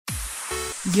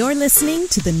You're listening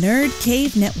to the Nerd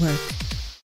Cave Network.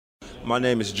 My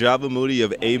name is Java Moody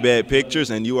of Ebed Pictures,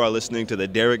 and you are listening to the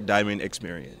Derek Diamond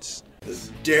Experience.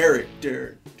 Derek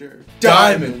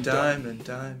Diamond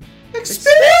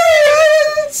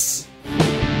Experience!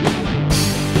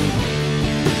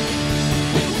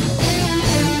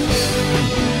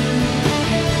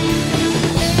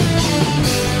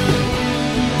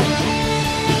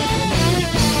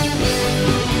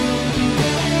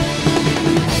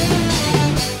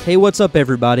 Hey, what's up,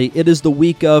 everybody? It is the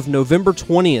week of November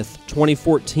 20th,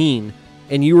 2014,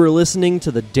 and you are listening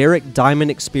to the Derek Diamond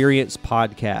Experience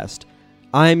podcast.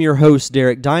 I am your host,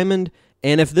 Derek Diamond,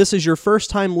 and if this is your first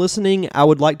time listening, I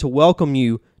would like to welcome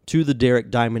you to the Derek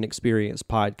Diamond Experience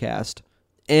podcast.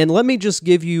 And let me just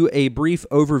give you a brief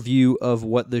overview of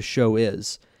what this show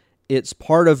is. It's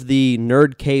part of the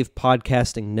Nerd Cave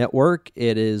Podcasting Network.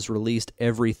 It is released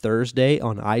every Thursday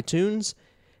on iTunes.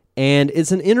 And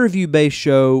it's an interview-based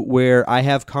show where I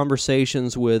have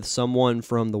conversations with someone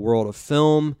from the world of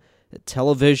film,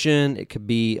 television. It could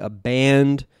be a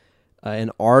band,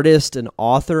 an artist, an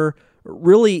author,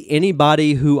 really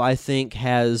anybody who I think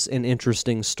has an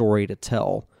interesting story to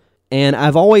tell. And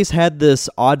I've always had this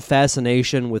odd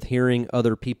fascination with hearing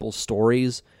other people's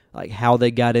stories, like how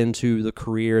they got into the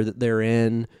career that they're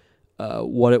in,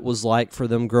 what it was like for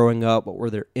them growing up, what were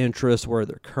their interests, what are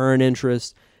their current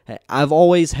interests. I've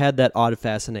always had that odd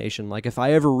fascination. Like, if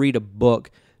I ever read a book,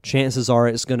 chances are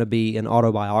it's going to be an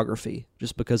autobiography,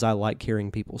 just because I like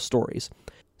hearing people's stories.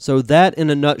 So that, in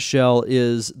a nutshell,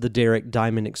 is the Derek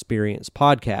Diamond Experience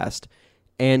podcast.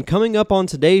 And coming up on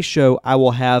today's show, I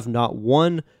will have not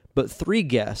one, but three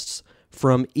guests.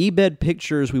 From Ebed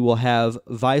Pictures, we will have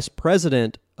Vice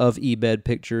President of Ebed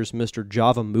Pictures, Mr.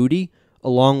 Java Moody,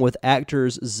 along with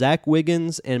actors Zach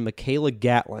Wiggins and Michaela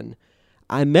Gatlin.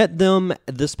 I met them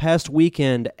this past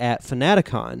weekend at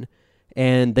Fanaticon,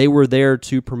 and they were there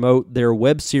to promote their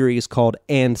web series called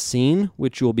And Scene,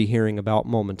 which you'll be hearing about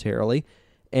momentarily.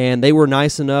 And they were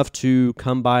nice enough to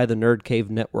come by the Nerd Cave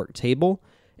Network table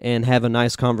and have a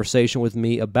nice conversation with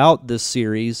me about this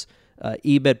series,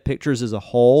 Ebed Pictures as a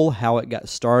whole, how it got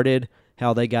started,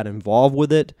 how they got involved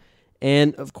with it.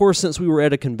 And, of course, since we were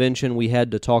at a convention, we had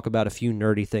to talk about a few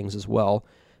nerdy things as well.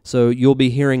 So you'll be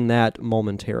hearing that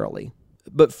momentarily.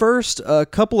 But first, a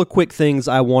couple of quick things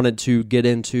I wanted to get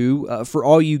into. For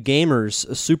all you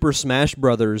gamers, Super Smash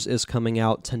Bros. Is coming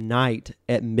out tonight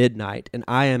at midnight, and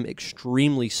I am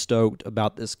extremely stoked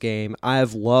about this game. I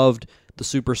have loved the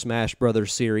Super Smash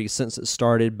Bros. Series since it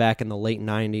started back in the late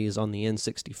 90s on the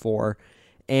N64.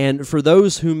 And for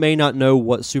those who may not know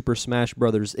what Super Smash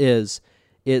Bros. Is,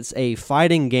 it's a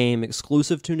fighting game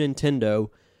exclusive to Nintendo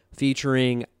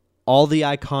featuring all the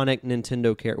iconic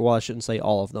Nintendo characters. Well, I shouldn't say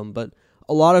all of them, but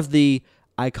a lot of the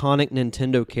iconic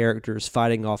Nintendo characters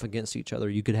fighting off against each other.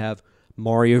 You could have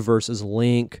Mario versus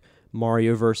Link,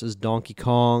 Mario versus Donkey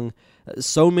Kong,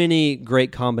 so many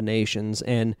great combinations,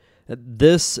 and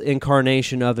this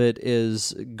incarnation of it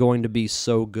is going to be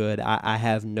so good. I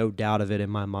have no doubt of it in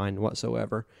my mind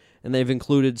whatsoever. And they've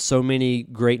included so many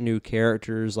great new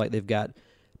characters, like they've got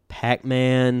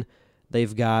Pac-Man,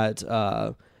 they've got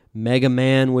Mega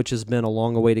Man, which has been a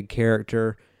long-awaited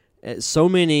character. So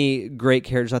many great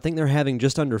characters. I think they're having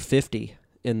just under 50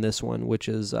 in this one, which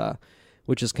is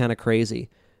kind of crazy.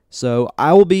 So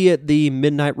I will be at the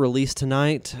midnight release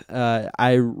tonight.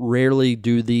 I rarely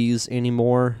do these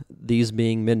anymore, these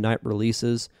being midnight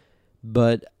releases,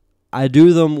 but I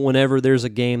do them whenever there's a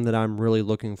game that I'm really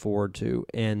looking forward to,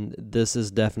 and this is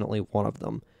definitely one of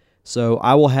them. So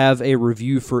I will have a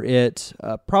review for it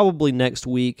probably next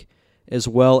week, as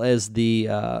well as the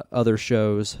other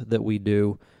shows that we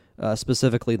do.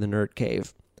 Specifically the Nerd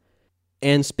Cave.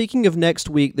 And speaking of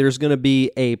next week, there's going to be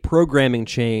a programming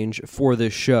change for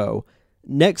this show.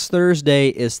 Next Thursday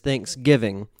is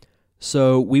Thanksgiving,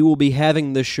 so we will be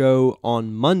having the show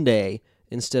on Monday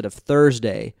instead of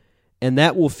Thursday, and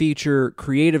that will feature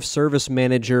Creative Service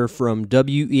Manager from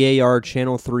WEAR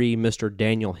Channel 3, Mr.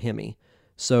 Daniel Hemme.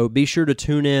 So be sure to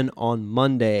tune in on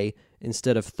Monday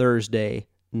instead of Thursday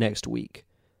next week.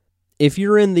 If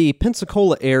you're in the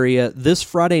Pensacola area, this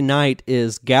Friday night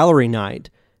is Gallery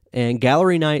Night, and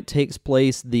Gallery Night takes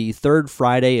place the third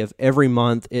Friday of every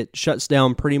month. It shuts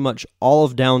down pretty much all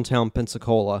of downtown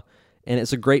Pensacola, and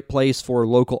it's a great place for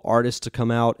local artists to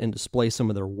come out and display some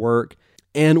of their work.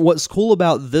 And what's cool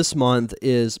about this month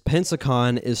is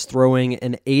Pensacon is throwing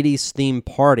an 80s theme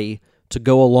party to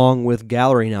go along with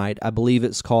Gallery Night. I believe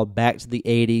it's called Back to the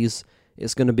 80s.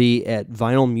 It's going to be at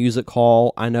Vinyl Music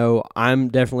Hall. I know I'm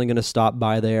definitely going to stop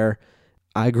by there.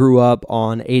 I grew up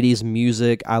on 80s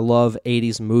music. I love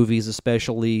 80s movies,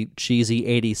 especially cheesy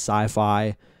 80s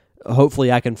sci-fi.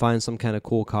 hopefully I can find some kind of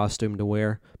cool costume to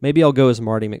wear. Maybe I'll go as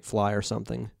Marty McFly or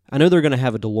something. I know they're going to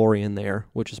have a DeLorean there,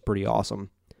 which is pretty awesome.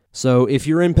 So if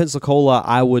you're in Pensacola,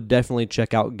 I would definitely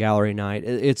check out Gallery Night.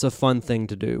 It's a fun thing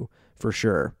to do, for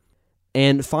sure.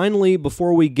 And finally,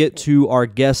 before we get to our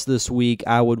guest this week,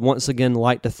 I would once again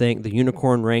like to thank the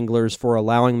Unicorn Wranglers for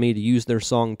allowing me to use their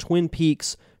song Twin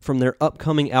Peaks from their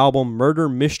upcoming album Murder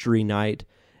Mystery Night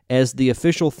as the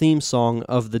official theme song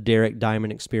of the Derek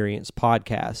Diamond Experience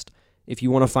podcast. If you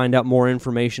want to find out more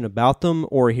information about them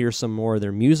or hear some more of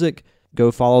their music, go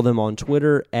follow them on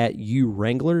Twitter at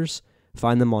UWranglers.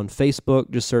 Find them on Facebook,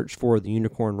 just search for the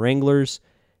Unicorn Wranglers,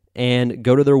 and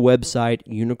go to their website,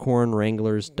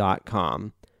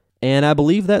 unicornwranglers.com. And I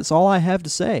believe that's all I have to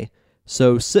say.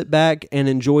 So sit back and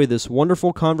enjoy this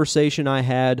wonderful conversation I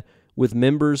had with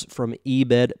members from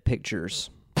Ebed Pictures.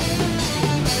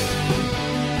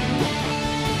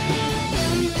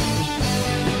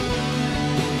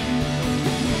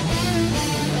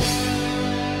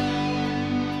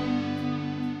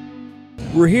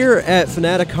 We're here at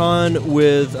Fanaticon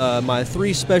with my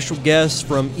three special guests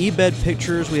from Ebed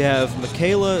Pictures. We have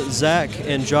Michaela, Zach,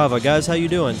 and Java. Guys, how you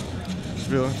doing?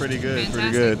 Feeling pretty good. Fantastic.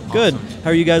 Pretty good. Good.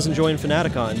 How are you guys enjoying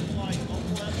Fanaticon?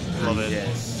 Love it.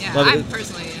 Yes. Yeah, Love I'm it.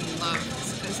 personally in love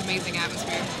with this amazing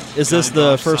atmosphere. Is this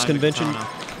the first convention?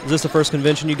 Is this the first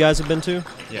convention you guys have been to?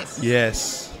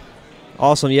 Yes.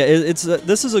 Awesome. Yeah, it's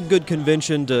this is a good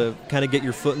convention to kind of get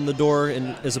your foot in the door,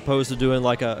 and as opposed to doing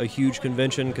like a huge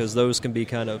convention, because those can be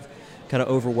kind of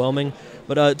overwhelming.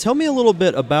 But tell me a little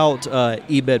bit about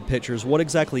Ebed Pictures. What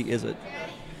exactly is it?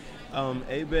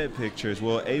 Ebed Pictures.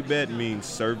 Well, Ebed means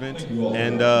servant,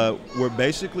 and we're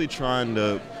basically trying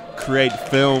to create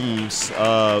films,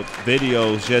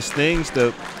 videos, just things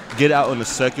to get out in the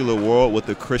secular world with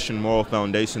a Christian moral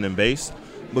foundation and base,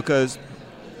 because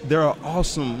there are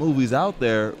awesome movies out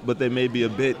there, but they may be a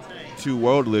bit too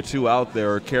worldly, or too out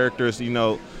there, or characters,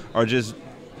 are just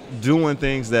doing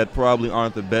things that probably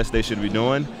aren't the best they should be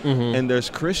doing. Mm-hmm. And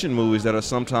there's Christian movies that are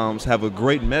sometimes have a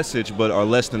great message but are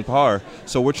less than par.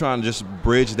 So we're trying to just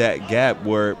bridge that gap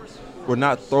where we're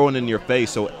not throwing in your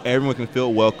face, so everyone can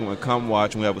feel welcome and come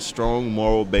watch, and we have a strong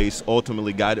moral base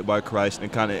ultimately guided by Christ,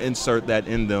 and kind of insert that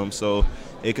in them so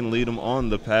it can lead them on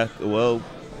the path. Well,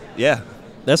 yeah.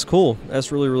 That's cool.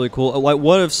 That's really, really cool. Like,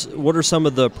 what are some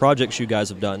of the projects you guys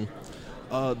have done?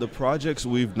 The projects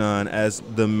we've done as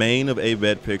the main of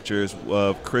Ebed Pictures,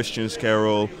 Christian's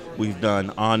Carol, we've done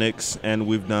Onyx, and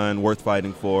we've done Worth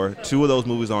Fighting For. Two of those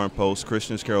movies are in post.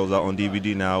 Christian's Carol is out on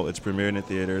DVD now. It's premiering in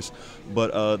theaters.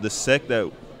 But the sect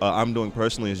that I'm doing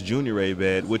personally is Junior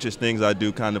Ebed, which is things I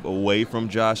do kind of away from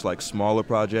Josh, like smaller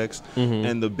projects. Mm-hmm.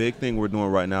 And the big thing we're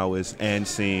doing right now is And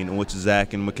Scene, in which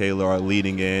Zach and Michaela are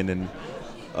leading in, and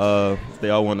if they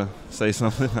all want to say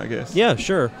something, I guess. Yeah,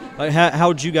 sure. Like,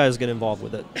 how'd you guys get involved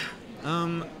with it?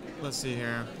 Let's see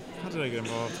here. How did I get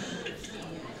involved?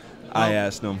 I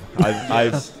asked him.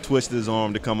 I've twisted his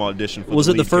arm to come audition for Was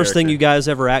the it the lead first thing character. you guys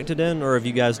ever acted in, or have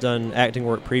you guys done acting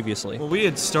work previously? Well, we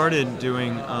had started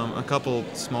doing a couple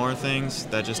smaller things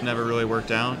that just never really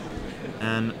worked out.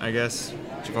 And I guess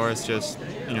Javaris just,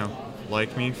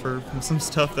 liked me for some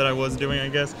stuff that I was doing, I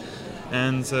guess.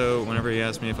 And so whenever he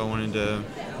asked me if I wanted to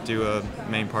do a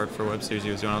main part for a web series he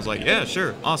was doing, I was like, yeah,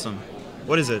 sure, awesome.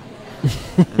 What is it?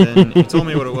 And then he told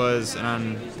me what it was,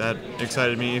 and that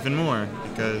excited me even more,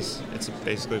 because it's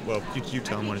basically, well, you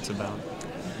tell him what it's about.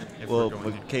 Well,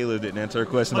 Michaela didn't answer her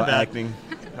question about acting.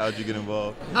 How'd you get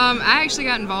involved? I actually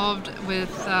got involved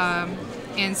with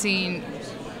And Scene.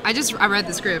 I read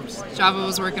the script. Java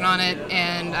was working on it,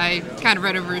 and I kind of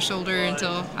read over his shoulder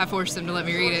until I forced him to let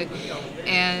me read it.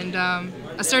 And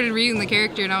I started reading the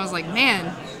character, and I was like,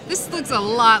 man, this looks a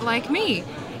lot like me.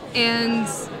 And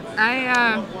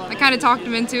I kind of talked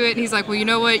him into it, and he's like, well, you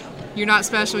know what? You're not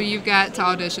special. You've got to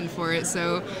audition for it.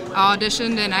 So I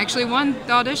auditioned and actually won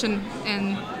the audition.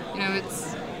 And,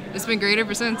 it's been great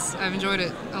ever since. I've enjoyed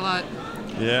it a lot.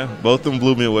 Yeah, both of them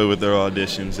blew me away with their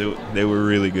auditions. They were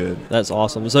really good. That's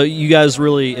awesome. So you guys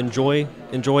really enjoy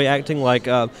acting? Like,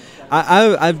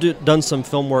 I've done some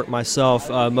film work myself,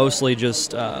 mostly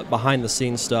just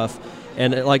behind-the-scenes stuff.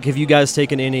 And, have you guys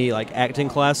taken any, acting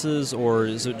classes, or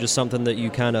is it just something that you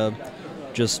kind of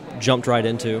just jumped right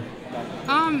into?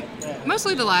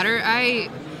 Mostly the latter.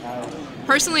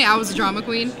 Personally, I was a drama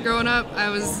queen growing up. I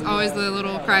was always the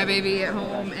little crybaby at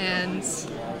home, and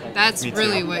that's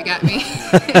really what got me.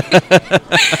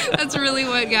 That's really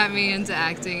what got me into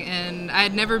acting. And I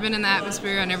had never been in the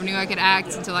atmosphere. I never knew I could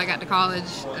act until I got to college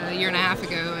a year and a half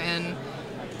ago. And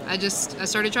I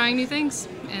started trying new things,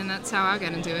 and that's how I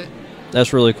got into it.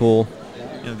 That's really cool.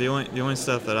 The only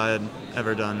stuff that I had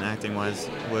ever done acting-wise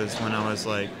was when I was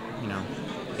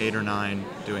 8 or 9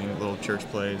 doing little church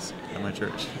plays at my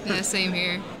church. Yeah, same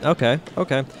here. Okay.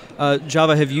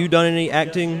 Java, have you done any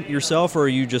acting yourself, or are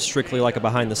you just strictly like a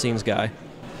behind-the-scenes guy?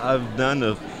 I've done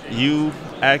a few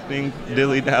acting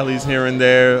dilly-dallies here and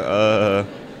there. I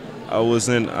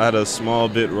had a small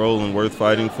bit role in Worth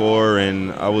Fighting For,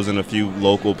 and I was in a few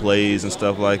local plays and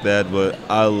stuff like that, but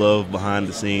I love behind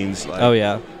the scenes. Like, Oh,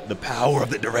 yeah. the power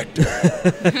of the director.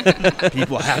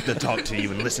 People have to talk to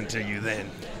you and listen to you then.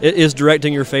 Is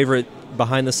directing your favorite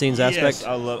behind-the-scenes aspect? Yes,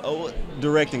 I love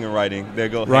directing and writing. They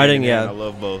go Writing, hand in hand. yeah. I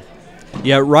love both.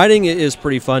 Yeah, writing is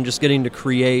pretty fun, just getting to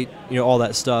create, all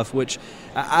that stuff, which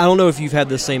I don't know if you've had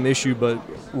the same issue, but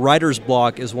writer's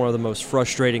block is one of the most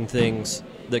frustrating things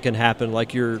that can happen.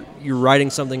 Like you're writing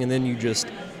something and then you just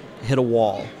hit a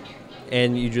wall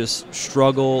and you just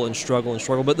struggle and struggle and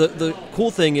struggle. But the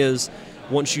cool thing is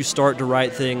once you start to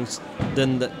write things,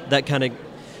 then that kind of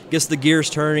gets the gears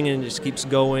turning and it just keeps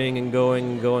going and going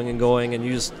and going and going, and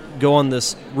you just go on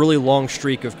this really long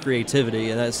streak of creativity,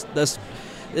 and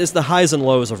it's the highs and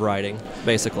lows of writing,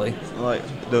 basically.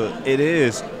 It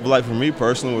is. But like for me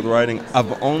personally with writing,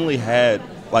 I've only had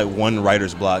like one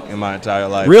writer's block in my entire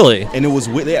life. Really? And it was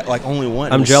like only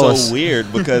one. I'm jealous. It was so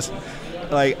weird because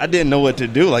like I didn't know what to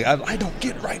do. Like I don't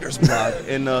get writer's block.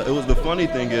 And it was, the funny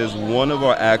thing is, one of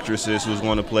our actresses was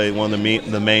going to play one of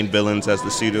the main villains as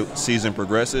the season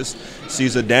progresses.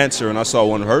 She's a dancer, and I saw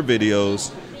one of her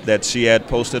videos that she had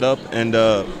posted up, and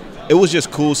it was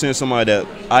just cool seeing somebody that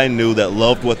I knew that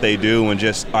loved what they do and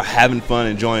just are having fun,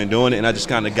 enjoying doing it. And I just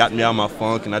kind of got me out of my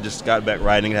funk, and I just got back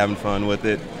writing and having fun with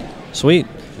it. Sweet.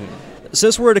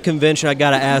 Since we're at a convention, I got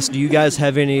to ask, do you guys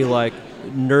have any like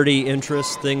nerdy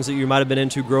interests, things that you might have been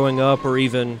into growing up or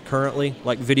even currently,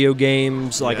 like video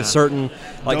games, like a certain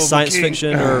like Nova science King.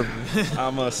 fiction or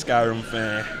I'm a Skyrim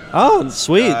fan. Oh,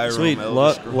 sweet. Skyrim, Sweet.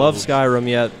 Elder Scrolls. Love Skyrim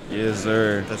yet. Yes,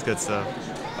 sir. That's good stuff.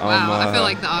 Wow, I feel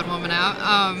like the odd woman out.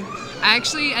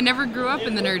 I never grew up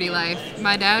in the nerdy life.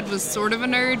 My dad was sort of a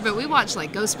nerd, but we watched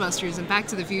like Ghostbusters and Back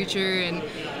to the Future, and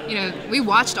we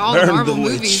watched all the Burn Marvel the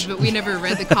witch. movies, but we never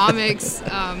read the comics.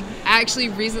 I actually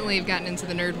recently have gotten into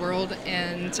the nerd world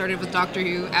and started with Doctor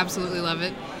Who. Absolutely love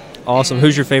it. Awesome. And-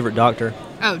 Who's your favorite Doctor?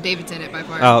 Oh, David Tennant by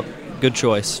far. Oh, good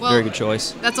choice. Well, Very good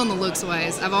choice. That's on the looks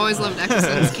wise. I've always loved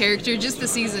Eccleston's character. Just the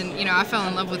season, I fell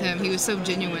in love with him. He was so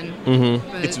genuine.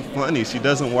 Mm-hmm. But It's funny. She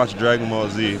doesn't watch Dragon Ball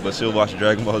Z, but she'll watch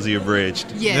Dragon Ball Z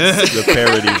Abridged. yes, The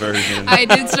parody version. I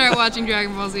did start watching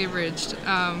Dragon Ball Z Abridged.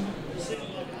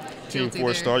 Team guilty 4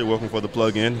 there. Star, you're welcome for the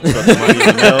plug-in. Stuff you might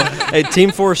even know. Hey, Team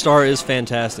 4 Star is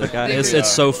fantastic. It's are.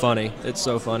 so funny. It's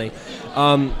so funny.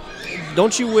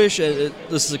 Don't you wish,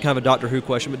 this is a kind of a Doctor Who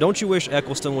question, but don't you wish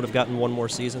Eccleston would have gotten one more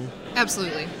season?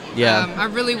 Absolutely. Yeah. I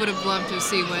really would have loved to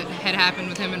see what had happened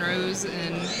with him and Rose,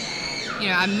 and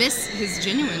I miss his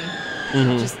genuine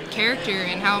just character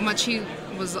and how much he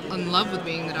was in love with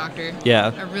being the Doctor.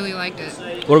 Yeah. I really liked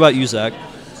it. What about you, Zach?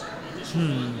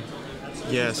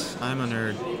 Yes, I'm a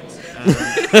nerd.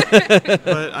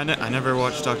 But I never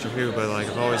watched Doctor Who, but like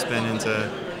I've always been into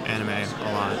anime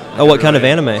a lot. Oh, what kind of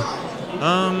anime?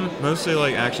 Mostly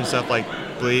like action stuff, like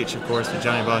Bleach, of course. With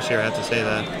Johnny Bosch here, I have to say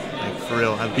that, like for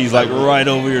real. He's like right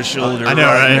over your shoulder. I know,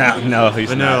 right? now. No, he's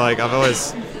But not. no, like I've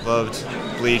always loved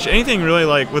Bleach. Anything really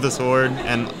like with a sword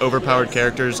and overpowered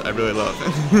characters, I really love.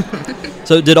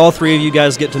 So did all three of you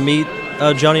guys get to meet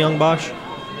Johnny Young Bosch?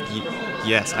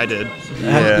 Yes, I did.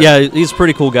 Yeah, he's a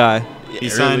pretty cool guy. He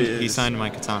It signed really he is. signed my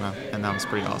katana, and that was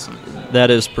pretty awesome.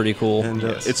 That is pretty cool. And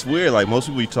Yes. it's weird, like most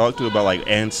people we talk to about like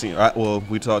Ansi,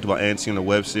 we talked about Ansi in the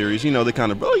web series, they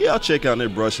kind of, I'll check out and they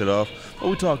brush it off. But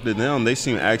we talked to them, they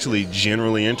seem actually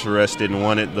generally interested and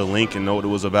wanted the link and know what it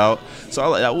was about.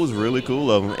 So that was really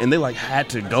cool of them. And they like had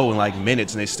to go in like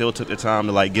minutes, and they still took the time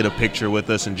to like get a picture with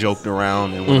us and joked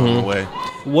around and went on the way.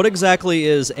 What exactly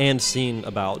is Unseen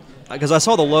about? Because I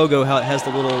saw the logo, how it has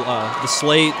the little the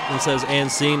slate and says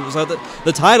Unseen. So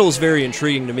the title is very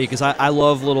intriguing to me because I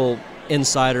love little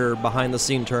insider behind the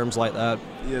scene terms like that.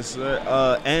 Yes,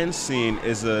 sir. Unseen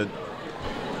is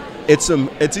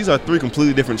these are three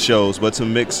completely different shows, but it's a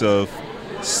mix of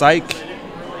Psych,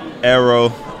 Arrow,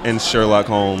 and Sherlock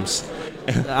Holmes.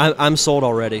 I'm sold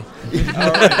already.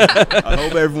 All right. I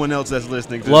hope everyone else that's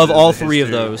listening to Love this all is three of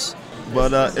too. those.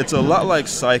 But it's a lot like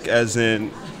Psych, as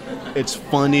in it's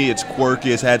funny, it's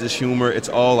quirky, it has its humor. It's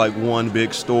all like one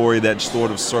big story that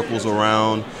sort of circles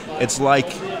around. It's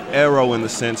like Arrow in the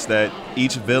sense that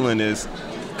each villain is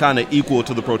kind of equal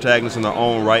to the protagonist in their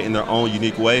own right, in their own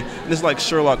unique way. And it's like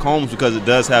Sherlock Holmes because it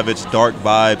does have its dark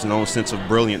vibes and own sense of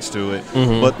brilliance to it.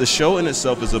 But the show in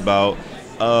itself is about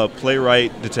a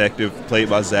playwright detective played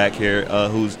by Zach here,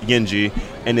 who's Yenji,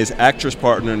 and his actress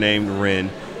partner named Rin.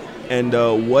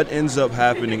 And what ends up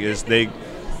happening is they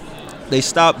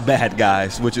stop bad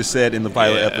guys, which is said in the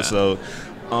pilot episode.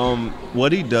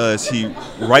 What he does, he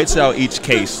writes out each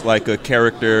case like a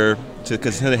character,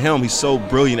 because to him, he's so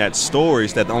brilliant at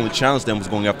stories that the only challenge them was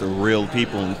going after real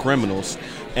people and criminals.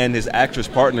 And his actress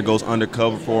partner goes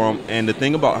undercover for him. And the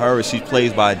thing about her is she's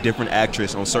played by a different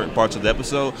actress on certain parts of the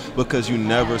episode because you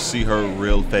never see her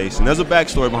real face. And there's a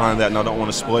backstory behind that, and I don't want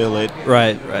to spoil it.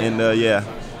 Right. And yeah.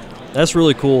 That's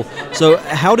really cool. So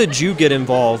how did you get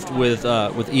involved with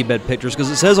Ebed Pictures?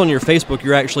 Because it says on your Facebook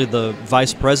you're actually the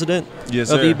vice president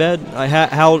of Ebed.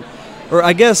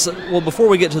 Before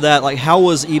we get to that, like, how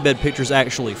was Ebed Pictures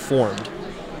actually formed?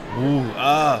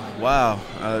 Wow.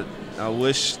 I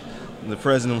wish the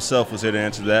president himself was here to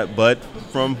answer that, but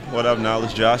from what I've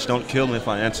knowledge, Josh, don't kill me if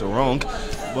I answer wrong.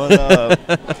 But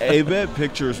Ebed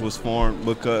Pictures was formed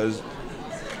because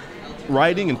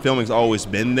writing and filming has always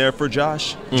been there for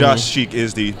Josh. Mm-hmm. Josh Sheik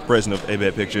is the president of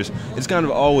Ebed Pictures. It's kind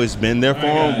of always been there for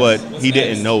him, but he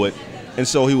didn't know it. And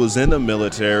so he was in the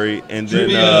military, and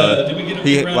then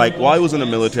while he was in the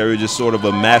military, just sort of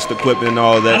amassed equipment and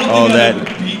all that.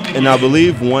 And I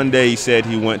believe one day he said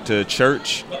he went to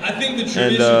church,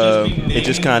 and it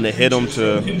just kind of hit him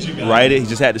to write it. He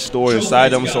just had the story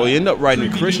inside him, so he ended up writing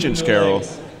Christian's Carol.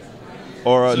 He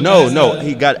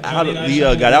got out of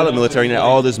the military and had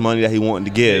all this money that he wanted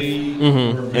to give,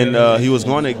 and he was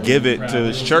going to give it to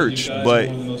his church,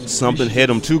 but something hit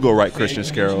him to go write Christian's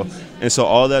Carol. And so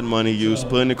all that money he used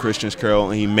put into Christian's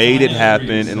Carol, and he made it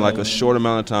happen in like a short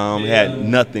amount of time. He had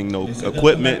nothing, no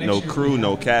equipment, no crew,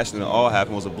 no cast, and it all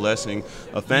happened. It was a blessing,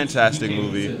 a fantastic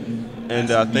movie. And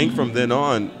I think from then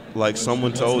on, like,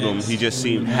 someone told him he just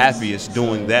seemed happiest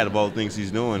doing that of all the things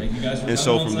he's doing. And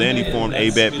so from then he formed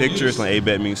Ebed Pictures, and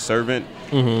Ebed means servant.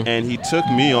 And he took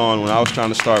me on when I was trying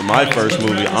to start my first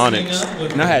movie, Onyx,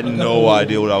 and I had no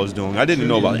idea what I was doing. I didn't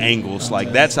know about angles.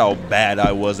 Like, that's how bad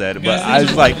I was at it. But I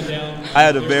was like, I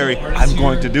had I'm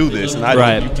going to do this,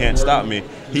 and you can't stop me.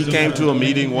 He came to a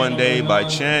meeting one day by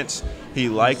chance. He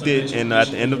liked it, and at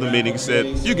the end of the meeting he said,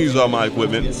 "You can use all my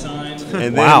equipment."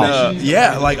 And then,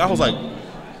 I was like,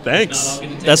 thanks.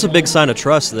 That's a big sign of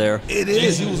trust there. It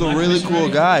is. He was a really cool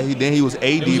guy. He was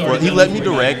AD he let me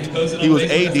direct. He was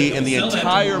AD, and the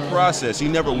entire process, he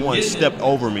never once stepped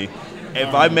over me.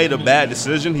 If I made a bad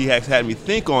decision, he had me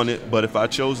think on it, but if I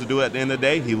chose to do it at the end of the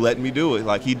day, he let me do it.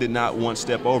 Like, he did not once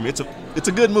step over me. It's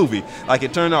a good movie. Like,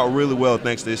 it turned out really well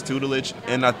thanks to his tutelage,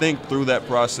 and I think through that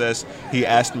process, he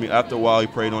asked me, after a while, he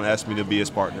prayed on, asked me to be his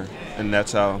partner, and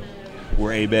that's how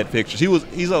we're Ebed Pictures.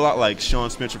 He's a lot like Sean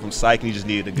Spencer from Psych, and he just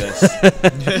needed a Gus.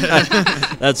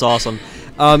 That's awesome.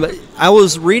 I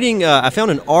was reading, I found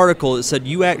an article that said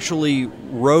you actually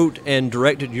wrote and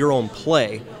directed your own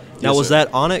play. Now, Yes, was sir.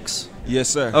 that Onyx? Yes,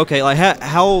 sir. Okay, like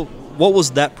what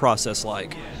was that process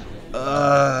like?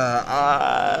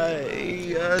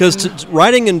 Because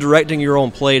writing and directing your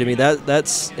own play, to me,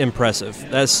 that's impressive.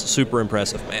 That's super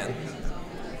impressive, man.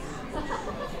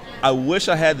 I wish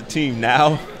I had the team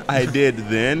now. I did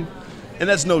then. And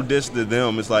that's no diss to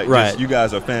them. It's like, right. Just, you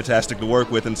guys are fantastic to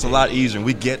work with, and it's a lot easier, and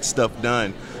we get stuff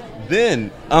done. Then,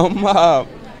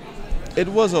 it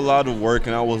was a lot of work,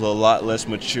 and I was a lot less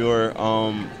mature.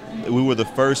 We were the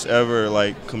first ever,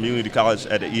 like, community college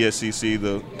at the ESCC,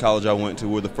 the college I went to.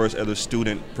 We were the first ever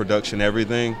student production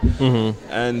everything.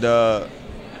 Mm-hmm. And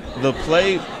the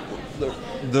play,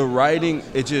 the writing,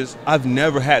 I've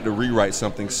never had to rewrite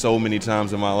something so many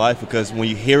times in my life, because when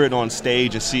you hear it on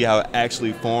stage and see how it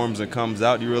actually forms and comes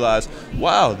out, you realize,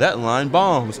 wow, that line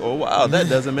bombs, or wow, that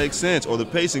doesn't make sense, or the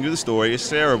pacing of the story is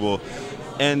terrible.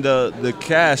 And the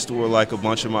cast were like a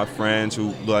bunch of my friends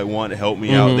who like wanted to help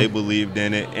me out. They believed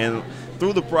in it. And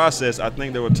through the process, I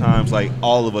think there were times like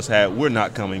all of us had, we're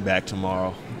not coming back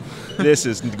tomorrow. This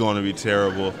is going to be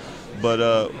terrible. But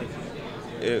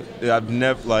I've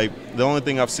never, like, the only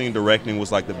thing I've seen directing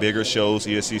was like the bigger shows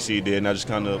ESCC did, and I just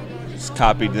kind of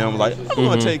copied them. Like, I'm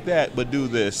going to take that, but do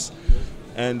this.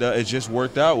 And it just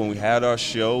worked out. When we had our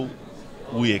show,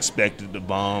 we expected to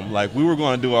bomb. Like, we were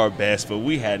going to do our best, but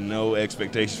we had no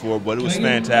expectations for it. But it was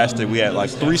fantastic. We had like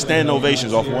 3 standing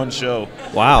ovations off one show.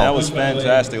 Wow. That was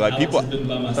fantastic. Like, people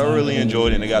thoroughly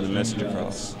enjoyed it, and they got the message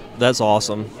across. That's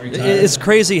awesome. It's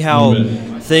crazy how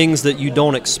things that you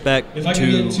don't expect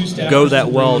to go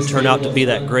that well turn out to be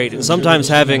that great. And sometimes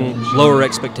having lower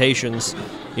expectations,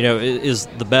 is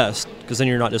the best, because then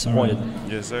you're not disappointed.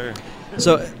 Yes, sir.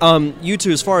 So, you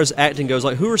two, as far as acting goes,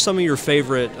 like, who are some of your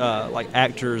favorite like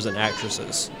actors and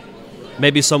actresses?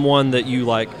 Maybe someone that you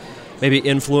like, maybe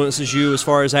influences you as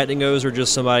far as acting goes, or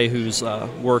just somebody whose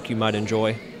work you might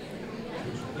enjoy.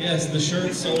 Yes, the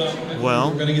shirt's sold out.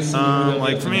 Well,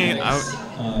 like for me,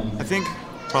 I think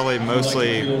probably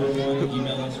mostly.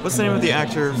 What's the name of the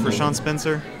actor for Sean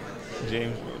Spencer?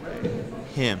 James.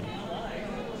 Him.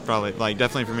 Probably, like,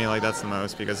 definitely for me, like, that's the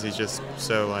most, because he's just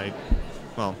so, like,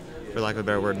 well, for lack of a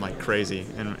better word, like, crazy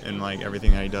in like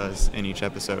everything that he does in each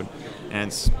episode, and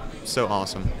it's so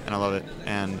awesome, and I love it.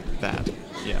 And that,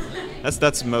 yeah,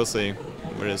 that's mostly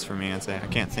what it is for me. I'd say I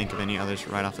can't think of any others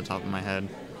right off the top of my head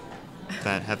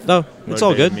that have it's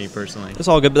all good. Me personally. It's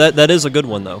all good, but that is a good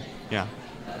one though. Yeah.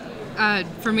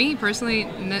 For me personally,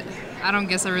 I don't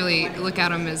guess I really look at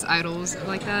them as idols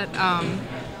like that. I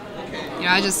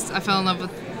fell in love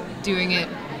with doing it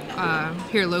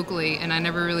here locally, and I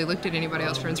never really looked at anybody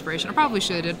else for inspiration. I probably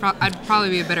should. I'd probably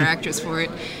be a better actress for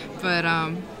it, but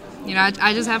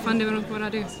I just have fun doing what I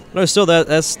do. No, still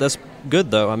that's good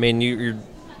though. I mean, you're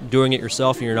doing it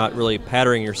yourself, and you're not really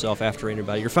patterning yourself after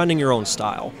anybody. You're finding your own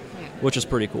style, which is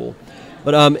pretty cool.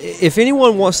 But if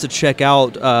anyone wants to check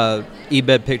out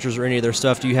Ebed Pictures or any of their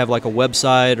stuff, do you have like a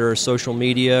website or social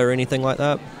media or anything like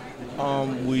that?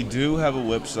 We do have a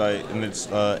website, and it's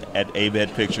at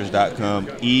ebedpictures.com,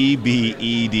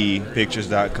 EBED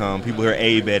pictures.com. People hear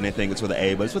Ebed and they think it's with an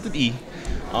A, but it's with an E.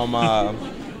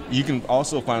 You can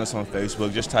also find us on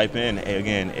Facebook. Just type in,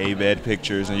 again, Ebed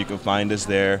Pictures, and you can find us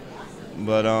there.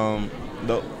 But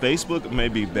the Facebook may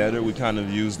be better. We kind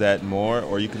of use that more,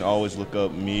 or you can always look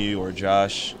up me or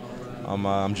Josh. I'm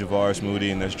Javaris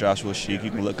Moody, and there's Joshua Sheik. You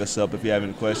can look us up if you have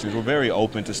any questions. We're very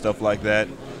open to stuff like that.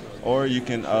 Or you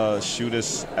can shoot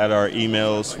us at our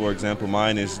emails. For example,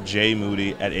 mine is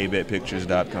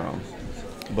jmoody@ebedpictures.com.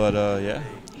 But, yeah.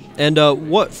 And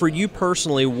what, for you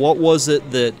personally, what was it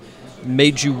that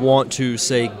made you want to,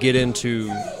 say, get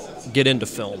into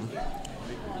film?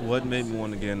 What made me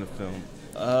want to get into film?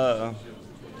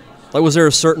 Like, was there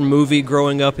a certain movie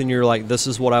growing up and you're like, this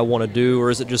is what I want to do, or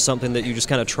is it just something that you just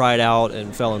kind of tried out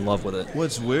and fell in love with it?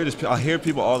 What's weird is I hear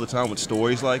people all the time with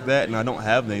stories like that, and I don't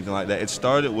have anything like that. It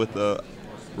started with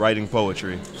writing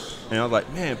poetry. And I was like,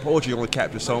 man, poetry only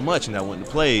captures so much, and that went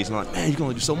to plays. And I'm like, man, you can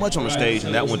only do so much on the stage,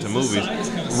 and that went to movies.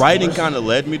 Writing kind of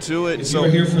led me to it, so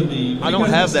I don't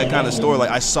have that kind of story. Like,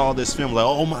 I saw this film, like,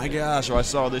 oh my gosh, or I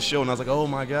saw this show, and I was like, oh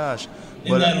my gosh.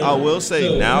 But I will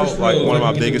say now, like, one of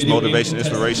my biggest motivation,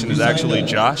 inspiration is actually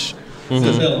Josh.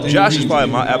 Because Josh is probably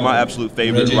my absolute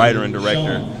favorite writer and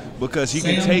director, because he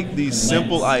can take these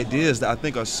simple ideas that I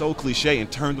think are so cliche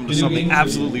and turn them to something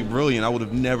absolutely brilliant I would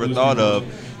have never thought of.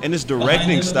 And his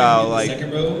directing style, like,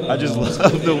 I just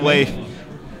love the way.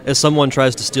 As someone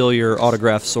tries to steal your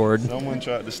autographed sword. Someone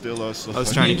tried to steal our sword. I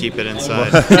was trying to keep it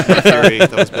inside the theory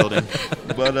that I was building.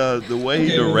 But the way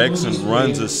he directs and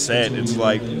runs a set, it's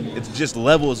like, it's just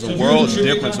levels of world's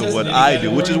difference of what I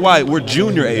do, which is why we're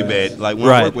junior Ebed. Like, when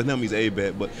I work with him, he's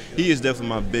Ebed. But he is definitely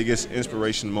my biggest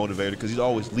inspiration and motivator, because he's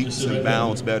always leaps and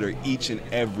bounds better each and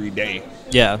every day.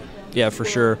 Yeah, for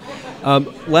sure.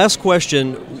 Last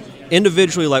question.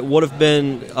 Individually, like, what have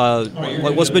been,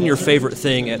 like, what's been your favorite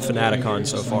thing at Fanaticon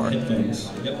so far?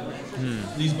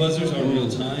 These buzzers are real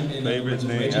time. Favorite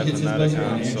thing at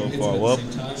Fanaticon so far? Well,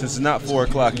 since it's not 4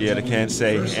 o'clock yet, I can't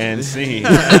say and scene.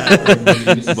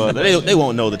 But they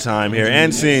won't know the time here.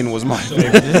 And scene was my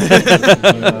favorite.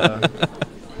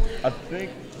 I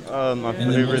think my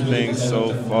favorite thing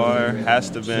so far has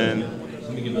to been,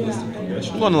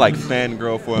 I'm going to like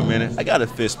fangirl for a minute. I got a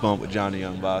fist bump with Johnny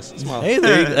Young Boss. It's my,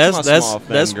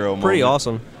 that's pretty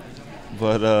awesome.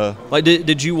 But like,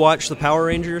 did you watch the Power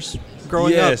Rangers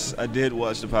growing up? Yes, I did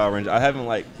watch the Power Rangers. I haven't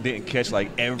didn't catch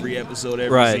every episode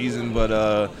every season,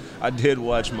 but I did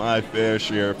watch my fair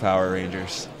share of Power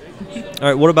Rangers. All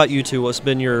right, what about you two? What's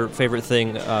been your favorite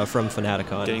thing from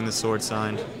Fanaticon? Getting the sword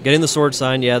signed. Getting the sword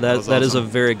signed, yeah, that awesome. Is a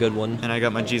very good one. And I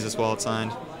got my Jesus wallet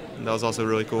signed. That was also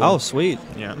really cool. Oh, sweet.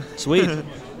 Yeah. Sweet.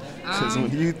 Because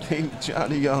when you think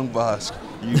Johnny Young Boss,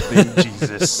 you think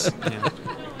Jesus. Yeah,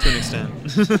 to an extent.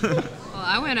 Well,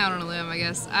 I went out on a limb, I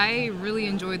guess. I really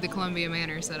enjoyed the Columbia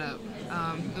Manor setup.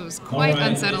 It was quite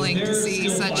unsettling to see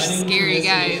such scary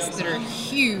guys that are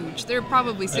huge. They're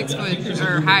probably 6 foot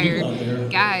or higher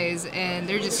guys, and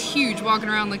they're just huge, walking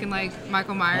around looking like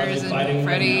Michael Myers and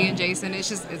Freddy and Jason. It's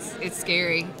just, it's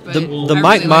scary. But the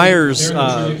Mike Myers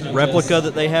replica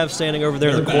that they have standing over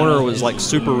there in the corner was like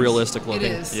super realistic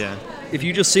looking. It is. Yeah. If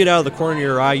you just see it out of the corner of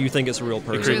your eye, you think it's a real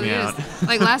person. It really is.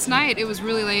 Like last night, it was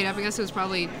really late. I guess it was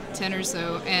probably 10 or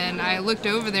so, and I looked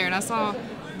over there and I saw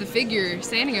the figure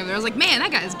standing over there. I was like, man,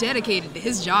 that guy's dedicated to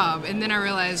his job. And then I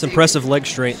realized it's impressive leg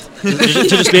strength to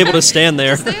just be able to stand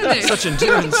there. Such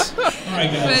endurance. But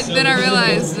then I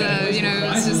realized,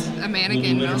 it's just a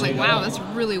mannequin, and I was like, wow, that's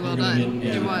really well done.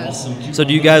 It was. So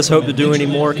do you guys hope to do any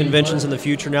more conventions in the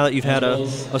future now that you've had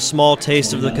a small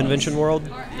taste of the convention world?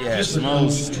 Yes,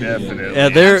 most definitely. Yeah,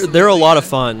 they're a lot of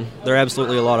fun. They're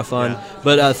absolutely a lot of fun. Yeah.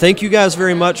 But thank you guys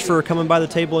very much for coming by the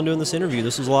table and doing this interview.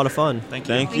 This was a lot of fun.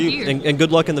 Thank you. And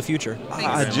good luck in the future.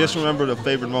 I just remember the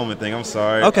favorite moment thing. I'm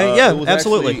sorry. Okay,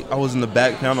 absolutely. I was in the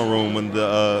back panel room when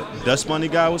the Dust Bunny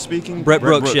guy was speaking. Brett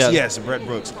Brooks. Yeah. Yes, Brett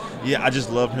Brooks. Yeah, I just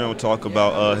loved hearing him talk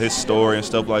about his story and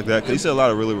stuff like that, because he said a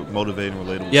lot of really motivating,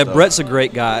 relatable stuff. Yeah, Brett's a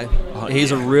great guy.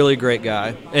 He's a really great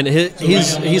guy, and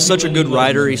he's such a good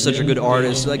writer. He's such a good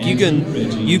artist. Like you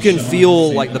can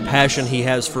feel like the passion he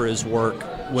has for his work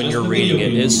when you're reading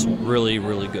it. It's really,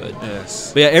 really good.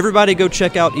 Yes. But yeah, everybody go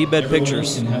check out Ebed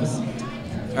Pictures.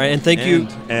 All right, and thank you.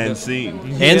 And scene.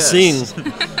 And scene.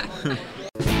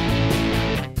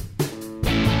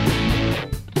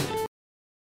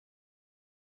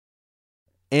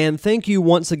 And thank you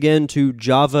once again to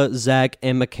Java, Zach,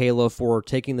 and Michaela for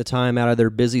taking the time out of their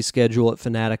busy schedule at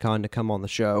Fanaticon to come on the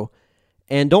show.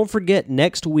 And don't forget,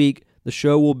 next week, the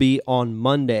show will be on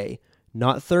Monday,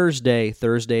 not Thursday.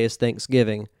 Thursday is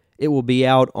Thanksgiving. It will be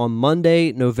out on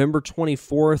Monday, November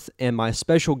 24th, and my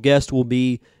special guest will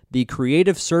be the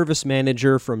Creative Service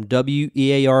Manager from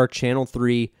WEAR Channel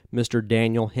 3, Mr.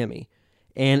 Daniel Hemme.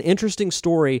 An interesting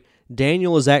story,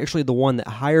 Daniel is actually the one that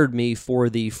hired me for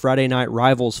the Friday Night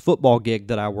Rivals football gig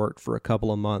that I worked for a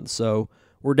couple of months. So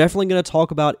we're definitely going to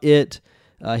talk about it,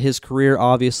 his career,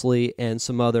 obviously, and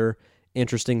some other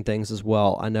interesting things as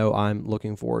well. I know I'm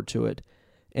looking forward to it.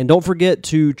 And don't forget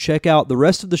to check out the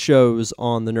rest of the shows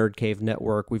on the Nerd Cave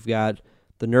Network. We've got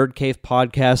the Nerd Cave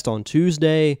podcast on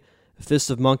Tuesday, Fist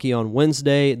of Monkey on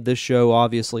Wednesday. This show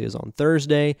obviously is on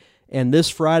Thursday. And this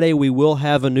Friday, we will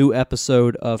have a new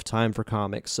episode of Time for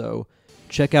Comics. So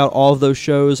check out all of those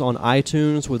shows on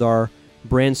iTunes with our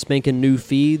brand spanking new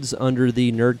feeds under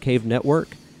the Nerd Cave Network.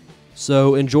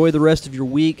 So enjoy the rest of your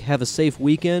week. Have a safe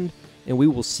weekend. And we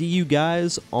will see you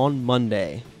guys on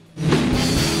Monday.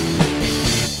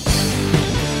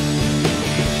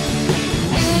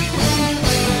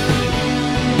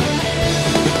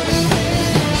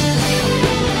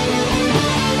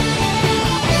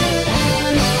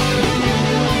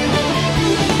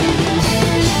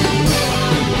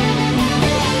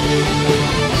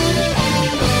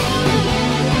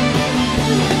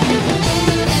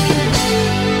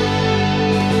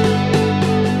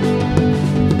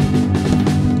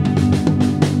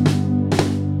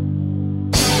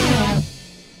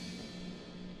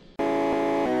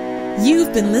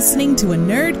 You've been listening to a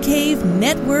Nerd Cave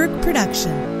Network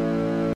production.